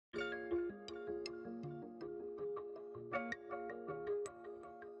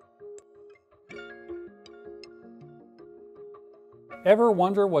Ever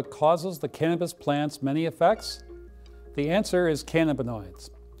wonder what causes the cannabis plant's many effects? The answer is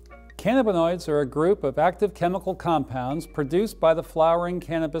cannabinoids. Cannabinoids are a group of active chemical compounds produced by the flowering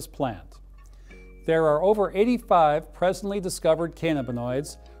cannabis plant. There are over 85 presently discovered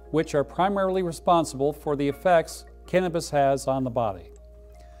cannabinoids, which are primarily responsible for the effects cannabis has on the body.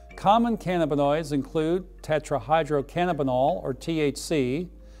 Common cannabinoids include tetrahydrocannabinol, or THC,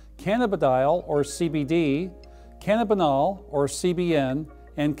 cannabidiol, or CBD, cannabinol, or CBN,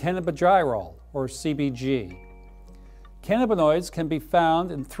 and cannabigerol, or CBG. Cannabinoids can be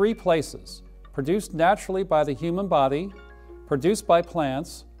found in three places: produced naturally by the human body, produced by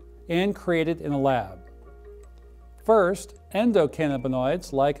plants, and created in a lab. First,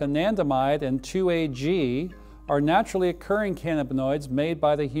 endocannabinoids like anandamide and 2,A-G are naturally occurring cannabinoids made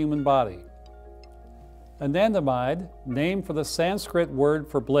by the human body. Anandamide, named for the Sanskrit word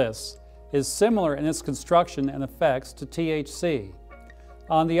for bliss, is similar in its construction and effects to THC.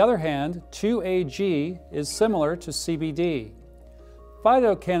 On the other hand, 2,A-G is similar to CBD.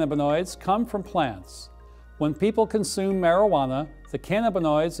 Phytocannabinoids come from plants. When people consume marijuana, the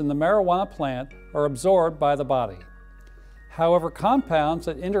cannabinoids in the marijuana plant are absorbed by the body. However, compounds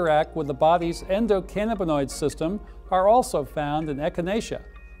that interact with the body's endocannabinoid system are also found in echinacea,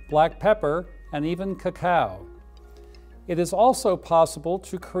 black pepper, and even cacao. It is also possible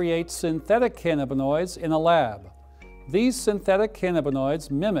to create synthetic cannabinoids in a lab. These synthetic cannabinoids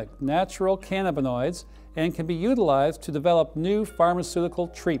mimic natural cannabinoids and can be utilized to develop new pharmaceutical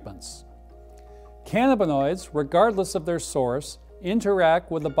treatments. Cannabinoids, regardless of their source, interact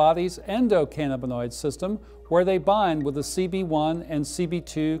with the body's endocannabinoid system, where they bind with the CB1 and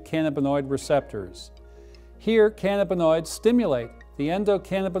CB2 cannabinoid receptors. Here, cannabinoids stimulate the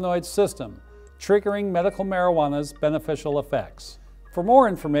endocannabinoid system, triggering medical marijuana's beneficial effects. For more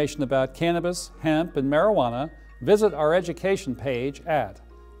information about cannabis, hemp, and marijuana, visit our education page at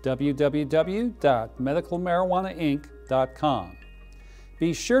www.medicalmarijuanainc.com.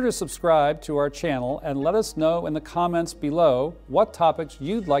 Be sure to subscribe to our channel and let us know in the comments below what topics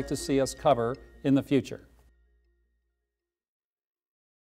you'd like to see us cover in the future.